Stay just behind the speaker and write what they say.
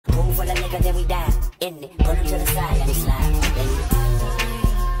nigga, then we die. In it, pull him to the side, let me slide.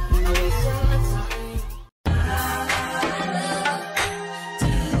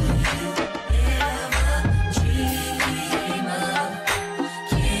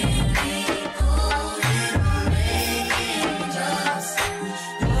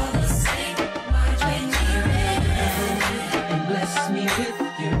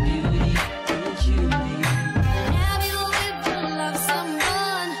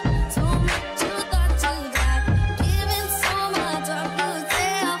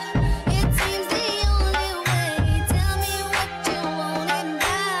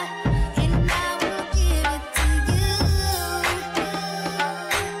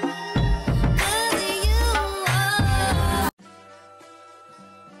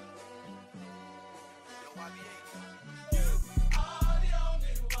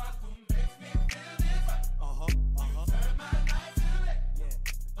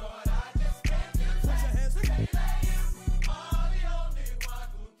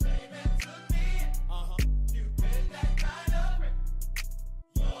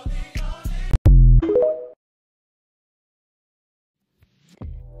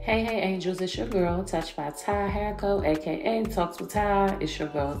 Hey Angels, it's your girl TouchedByTyHairCo, aka TalksWitTy. It's your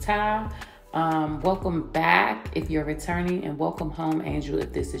girl Ty. Welcome back if you're returning, and welcome home, Angel,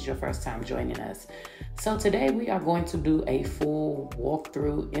 if this is your first time joining us. So today we are going to do a full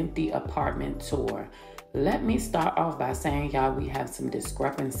walkthrough empty apartment tour. Let me start off by saying, y'all, we have some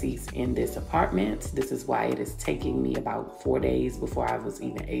discrepancies in this apartment. This is why it is taking me about 4 days before I was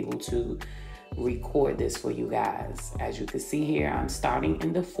even able to record this for you guys. As you can see here, I'm starting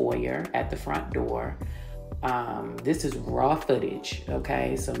in the foyer at the front door. This is raw footage,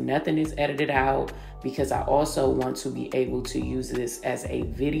 okay? So nothing is edited out, because I also want to be able to use this as a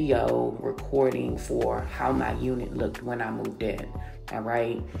video recording for how my unit looked when I moved in, all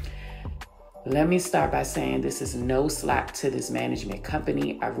right? Let me start by saying this is no slack to this management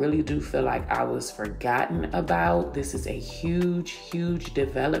company. I really do feel like I was forgotten about. This is a huge, huge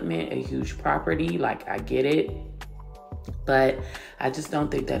development, a huge property. Like, I get it, but I just don't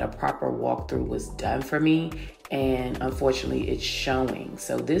think that a proper walkthrough was done for me. And unfortunately, it's showing.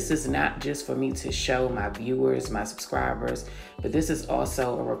 So this is not just for me to show my viewers, my subscribers, but this is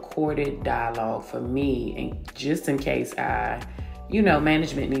also a recorded dialogue for me. And just in case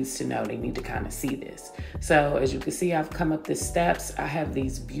management needs to know, they need to kind of see this. So as you can see, I've come up the steps. I have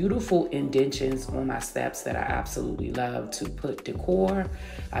these beautiful indentions on my steps that I absolutely love to put decor.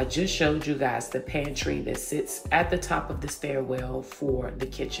 I just showed you guys the pantry that sits at the top of the stairwell for the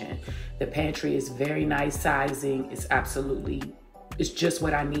kitchen. The pantry is very nice sizing. It's just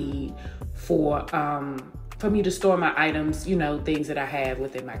what I need for me to store my items, things that I have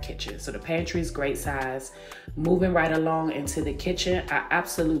within my kitchen. So the pantry is great size. Moving right along into the kitchen, I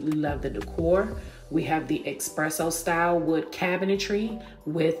absolutely love the decor. We have the espresso style wood cabinetry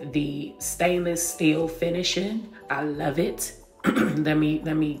with the stainless steel finishing. I love it. Let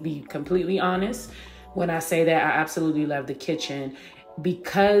me be completely honest. When I say that, I absolutely love the kitchen.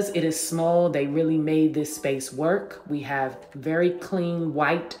 Because it is small, they really made this space work. We have very clean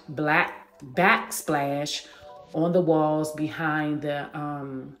white, black backsplash on the walls behind the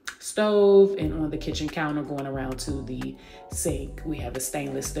stove and on the kitchen counter going around to the sink. We have a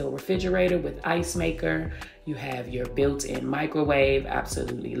stainless steel refrigerator with ice maker. You have your built-in microwave.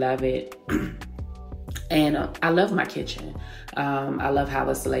 Absolutely love it. And I love my kitchen. I love how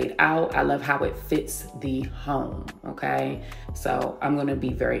it's laid out. I love how it fits the home, okay? So I'm gonna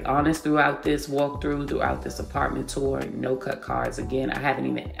be very honest throughout this walkthrough, throughout this apartment tour. No cut cards. Again,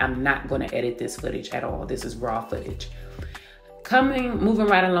 I'm not gonna edit this footage at all. This is raw footage. Moving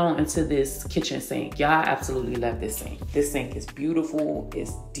right along into this kitchen sink. Y'all, I absolutely love this sink. This sink is beautiful,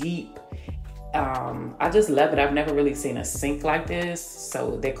 it's deep. I just love it. I've never really seen a sink like this.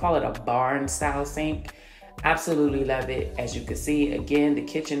 So they call it a barn style sink. Absolutely love it. As you can see, again, the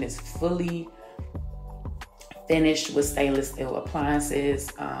kitchen is fully finished with stainless steel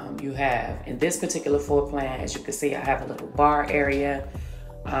appliances. You have, in this particular floor plan, as you can see, I have a little bar area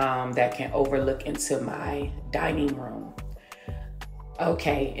that can overlook into my dining room.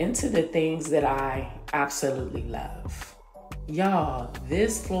 Okay, into the things that I absolutely love. Y'all,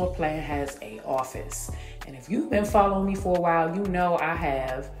 this floor plan has an office. And if you've been following me for a while, you know I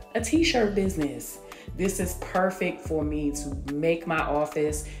have a t-shirt business. This is perfect for me to make my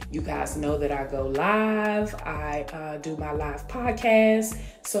office. You guys know that I go live. I do my live podcast.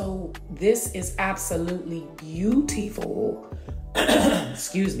 So this is absolutely beautiful.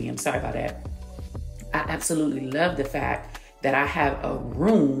 Excuse me, I'm sorry about that. I absolutely love the fact that I have a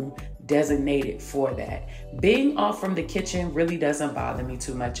room designated for that. Being off from the kitchen really doesn't bother me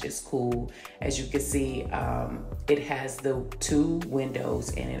too much. It's cool. As you can see, it has the 2 windows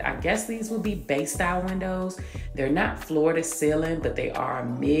in it. I guess these would be bay style windows. They're not floor to ceiling, but they are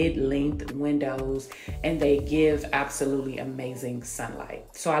mid-length windows, and they give absolutely amazing sunlight.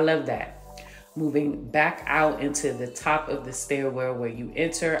 So I love that. Moving back out into the top of the stairwell where you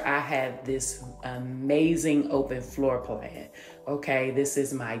enter, I have this amazing open floor plan. Okay, this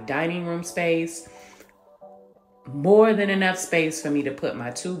is my dining room space. More than enough space for me to put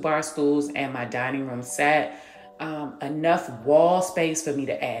my 2 bar stools and my dining room set. Enough wall space for me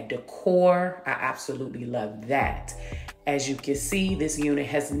to add decor. I absolutely love that. As you can see, this unit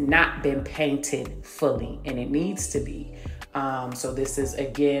has not been painted fully, and it needs to be. So this is,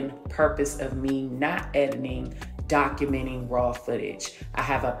 again, purpose of me not editing, documenting raw footage. I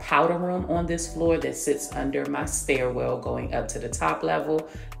have a powder room on this floor that sits under my stairwell going up to the top level.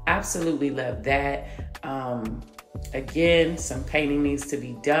 Absolutely love that. Again, some painting needs to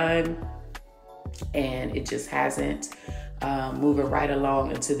be done, and it just hasn't. Moving right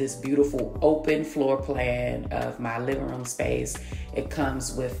along into this beautiful open floor plan of my living room space. It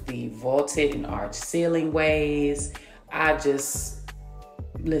comes with the vaulted and arched ceiling ways.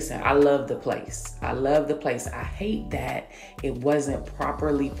 Listen, I love the place. I love the place. I hate that it wasn't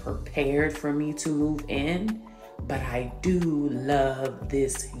properly prepared for me to move in, but I do love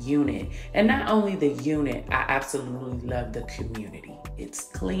this unit. And not only the unit, I absolutely love the community. It's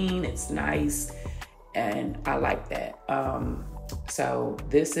clean, it's nice, and I like that. So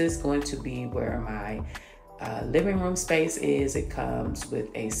this is going to be where my living room space is. It comes with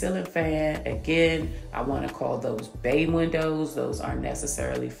a ceiling fan. Again, I want to call those bay windows. Those aren't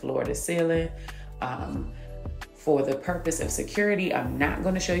necessarily floor to ceiling. For the purpose of security, I'm not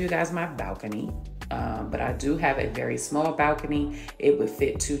going to show you guys my balcony, but I do have a very small balcony. It would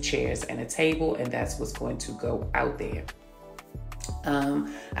fit 2 chairs and a table, and that's what's going to go out there.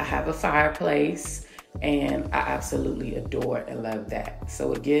 I have a fireplace, and I absolutely adore and love that.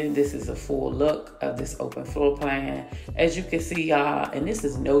 So again, this is a full look of this open floor plan. As you can see, y'all, and this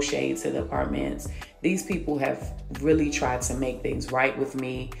is no shade to the apartments. These people have really tried to make things right with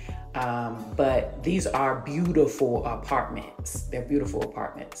me. But these are beautiful apartments. They're beautiful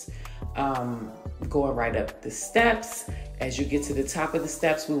apartments. Going right up the steps. As you get to the top of the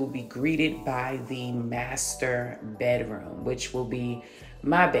steps, we will be greeted by the master bedroom, which will be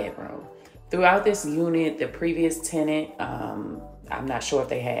my bedroom. Throughout this unit, the previous tenant, I'm not sure if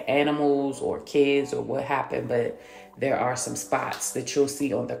they had animals or kids or what happened, but there are some spots that you'll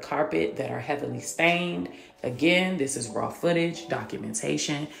see on the carpet that are heavily stained. Again, this is raw footage,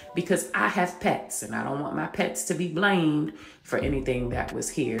 documentation, because I have pets and I don't want my pets to be blamed for anything that was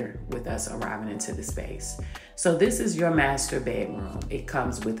here with us arriving into the space. So this is your master bedroom. It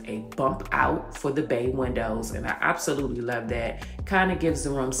comes with a bump out for the bay windows, and I absolutely love that. Kind of gives the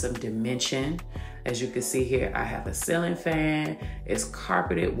room some dimension. As you can see here, I have a ceiling fan. It's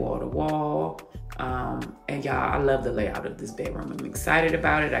carpeted wall to wall. And y'all, I love the layout of this bedroom. I'm excited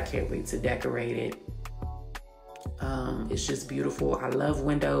about it. I can't wait to decorate it. It's just beautiful. I love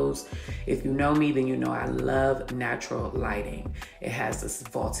windows. If you know me, then you know I love natural lighting. It has this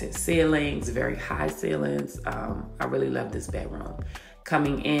vaulted ceilings, very high ceilings. I really love this bedroom.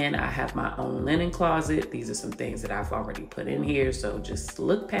 Coming in, I have my own linen closet. These are some things that I've already put in here, so just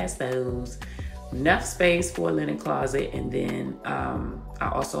look past those. Enough space for a linen closet. And then I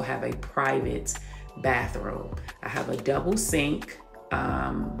also have a private bathroom. I have a double sink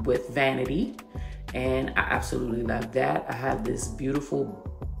with vanity, and I absolutely love that. I have this beautiful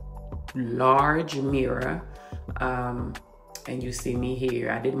large mirror, and you see me here.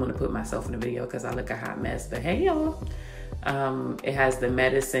 I didn't want to put myself in the video because I look a hot mess, but hey y'all. It has the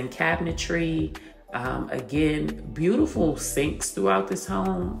medicine cabinetry. Again, beautiful sinks throughout this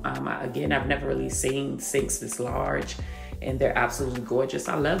home. Again, I've never really seen sinks this large, and they're absolutely gorgeous.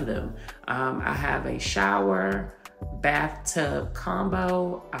 I love them. I have a shower, bathtub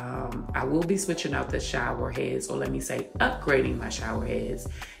combo. I will be switching out the shower heads, or let me say upgrading my shower heads.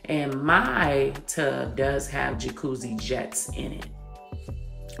 And my tub does have jacuzzi jets in it.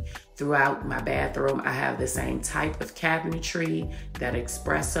 Throughout my bathroom, I have the same type of cabinetry, that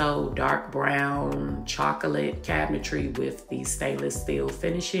espresso, dark brown, chocolate cabinetry with the stainless steel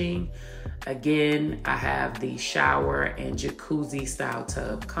finishing. Again, I have the shower and jacuzzi style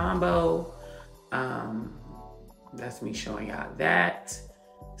tub combo. That's me showing y'all that.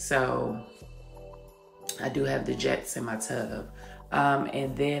 So I do have the jets in my tub.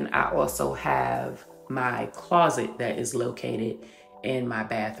 And then I also have my closet that is located in my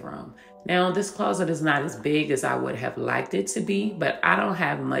bathroom. Now, this closet is not as big as I would have liked it to be, but I don't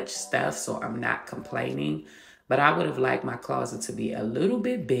have much stuff, so I'm not complaining. But I would have liked my closet to be a little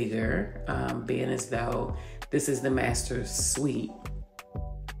bit bigger, being as though this is the master suite.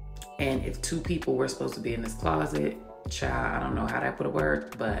 And if 2 people were supposed to be in this closet, child, I don't know how that would have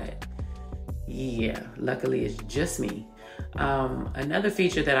worked, but yeah, luckily it's just me. Another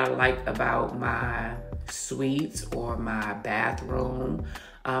feature that I like about my suites or my bathroom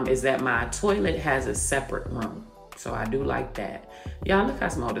is that my toilet has a separate room. So I do like that. Y'all, look how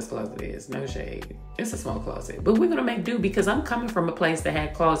small this closet is. No shade. It's a small closet. But we're going to make do because I'm coming from a place that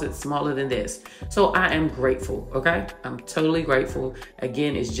had closets smaller than this. So I am grateful, okay? I'm totally grateful.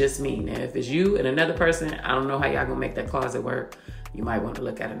 Again, it's just me. Now, if it's you and another person, I don't know how y'all going to make that closet work. You might want to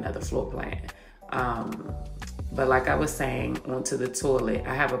look at another floor plan. But like I was saying, onto the toilet,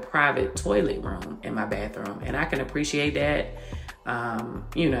 I have a private toilet room in my bathroom, and I can appreciate that.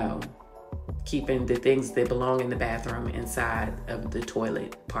 You know, keeping the things that belong in the bathroom inside of the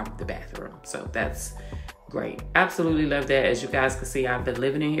toilet part of the bathroom. So that's great. Absolutely love that. As you guys can see, I've been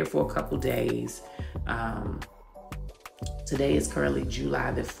living in here for a couple days. Today is currently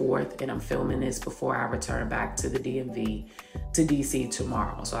July the 4th, and I'm filming this before I return back to the DMV, to DC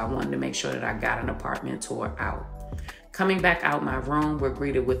tomorrow. So I wanted to make sure that I got an apartment tour out. Coming back out my room, we're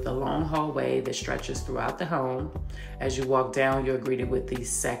greeted with the long hallway that stretches throughout the home. As you walk down, you're greeted with the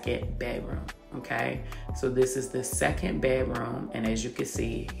second bedroom, okay? So this is the second bedroom, and as you can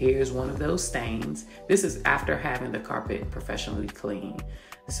see, here's one of those stains. This is after having the carpet professionally cleaned.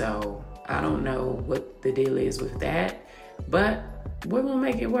 So I don't know what the deal is with that, but we're gonna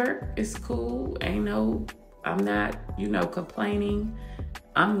make it work. It's cool. I'm not, complaining.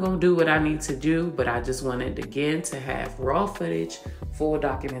 I'm gonna do what I need to do, but I just wanted, again, to have raw footage, full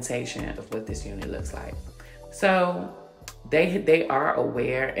documentation of what this unit looks like. So they are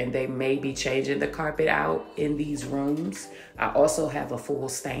aware, and they may be changing the carpet out in these rooms. I also have a full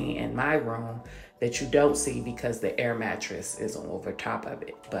stain in my room that you don't see because the air mattress is on over top of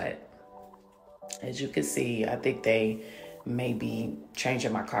it. But as you can see, I think they may be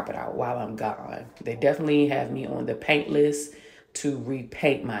changing my carpet out while I'm gone. They definitely have me on the paint list to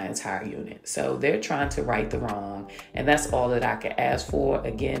repaint my entire unit. So they're trying to right the wrong, and that's all that I can ask for.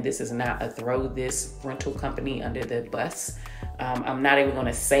 Again, this is not a throw this rental company under the bus. I'm not even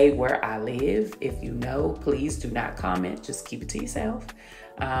gonna say where I live. If you know, please do not comment, just keep it to yourself.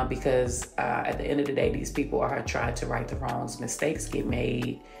 Because at the end of the day, these people are trying to right the wrongs. Mistakes get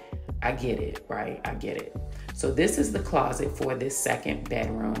made. I get it, right? I get it. So this is the closet for this second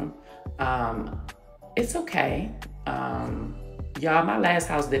bedroom. It's okay. Y'all, my last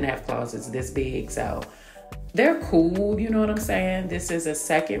house didn't have closets this big, so they're cool, you know what I'm saying? This is a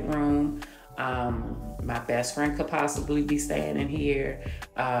second room. My best friend could possibly be staying in here.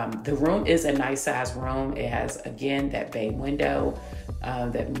 The room is a nice size room. It has, again, that bay window,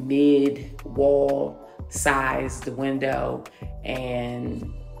 that mid-wall sized window,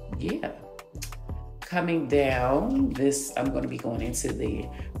 and yeah. Coming down, I'm going to be going into the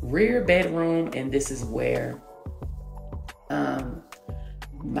rear bedroom, and this is where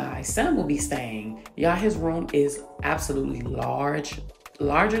my son will be staying. Y'all, his room is absolutely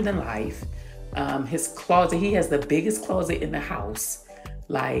larger than life. His closet, he has the biggest closet in the house.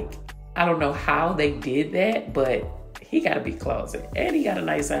 Like, I don't know how they did that, but he got a big closet, and he got a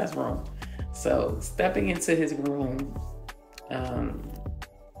nice size room. So stepping into his room,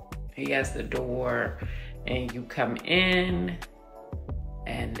 he has the door, and you come in,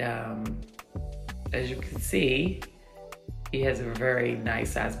 and as you can see, he has a very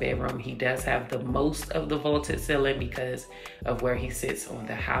nice size bedroom. He does have the most of the vaulted ceiling because of where he sits on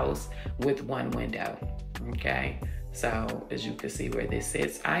the house with one window, okay? So as you can see where this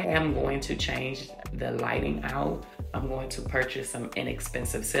sits, I am going to change the lighting out. I'm going to purchase some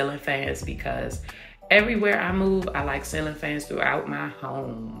inexpensive ceiling fans because everywhere I move, I like ceiling fans throughout my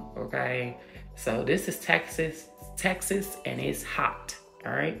home, okay? So this is Texas, and it's hot,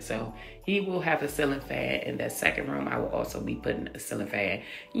 all right? So he will have a ceiling fan. In that second room, I will also be putting a ceiling fan.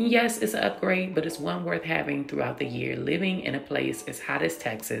 Yes, it's an upgrade, but it's one worth having throughout the year. Living in a place as hot as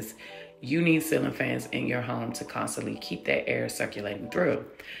Texas, you need ceiling fans in your home to constantly keep that air circulating through.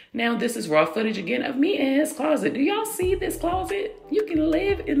 Now, this is raw footage again of me in his closet. Do y'all see this closet? You can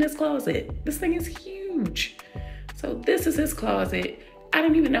live in this closet. This thing is huge. So this is his closet. I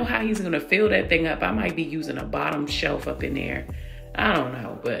don't even know how he's gonna fill that thing up. I might be using a bottom shelf up in there. I don't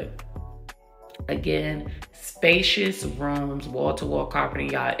know, but again, spacious rooms, wall-to-wall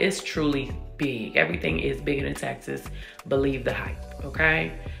carpeting, y'all. It's truly big. Everything is bigger than Texas. Believe the hype,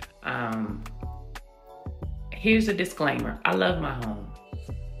 okay? Here's a disclaimer. I love my home.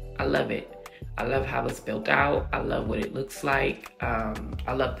 I love it. I love how it's built out. I love what it looks like.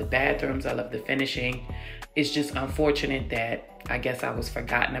 I love the bathrooms. I love the finishing. It's just unfortunate that I guess I was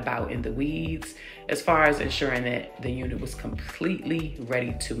forgotten about in the weeds as far as ensuring that the unit was completely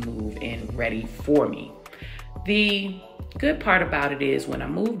ready to move and ready for me. The good part about it is when I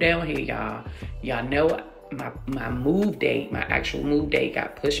moved down here, y'all know my move date, my actual move date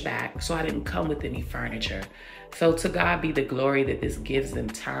got pushed back, so I didn't come with any furniture. So to God be the glory that this gives them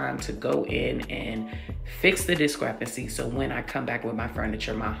time to go in and fix the discrepancy. So when I come back with my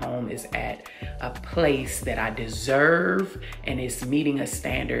furniture, my home is at a place that I deserve and it's meeting a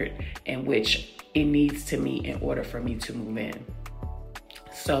standard in which it needs to meet in order for me to move in.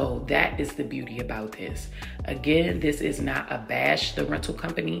 So that is the beauty about this. Again, this is not a bash the rental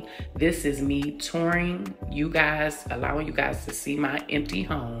company. This is me touring you guys, allowing you guys to see my empty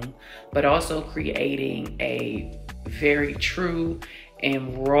home, but also creating a very true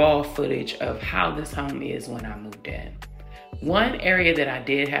and raw footage of how this home is when I moved in. One area that I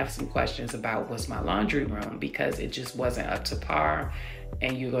did have some questions about was my laundry room because it just wasn't up to par,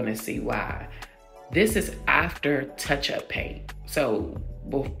 and you're gonna see why. This is after touch-up paint. So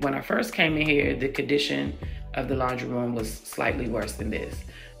when I first came in here, the condition of the laundry room was slightly worse than this.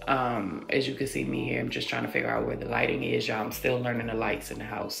 As you can see me here, I'm just trying to figure out where the lighting is, y'all. I'm still learning the lights in the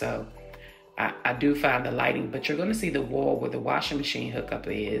house. So I do find the lighting, but you're gonna see the wall where the washing machine hookup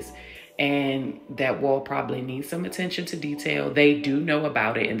is. And that wall probably needs some attention to detail. They do know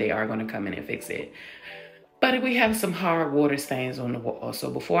about it and they are gonna come in and fix it. But we have some hard water stains on the wall. So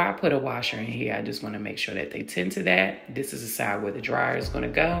before I put a washer in here, I just want to make sure that they tend to that. This is the side where the dryer is going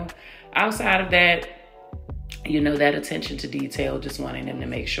to go. Outside of that, you know, that attention to detail, just wanting them to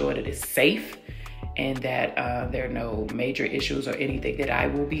make sure that it's safe and that there are no major issues or anything that I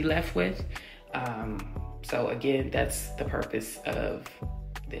will be left with. So again, that's the purpose of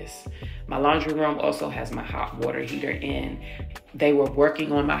this. My laundry room also has my hot water heater in. They were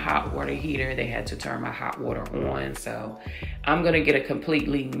working on my hot water heater. They had to turn my hot water on. So I'm gonna get a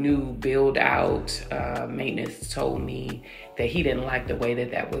completely new build out. Maintenance told me that he didn't like the way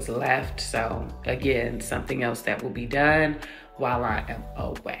that that was left. So again, something else that will be done while I am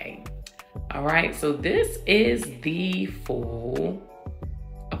away. All right, so this is the full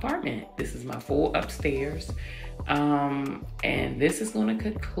apartment. This is my full upstairs. And this is going to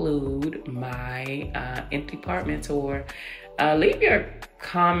conclude my empty apartment tour. Leave your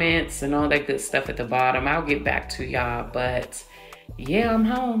comments and all that good stuff at the bottom. I'll get back to y'all, but yeah, I'm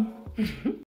home.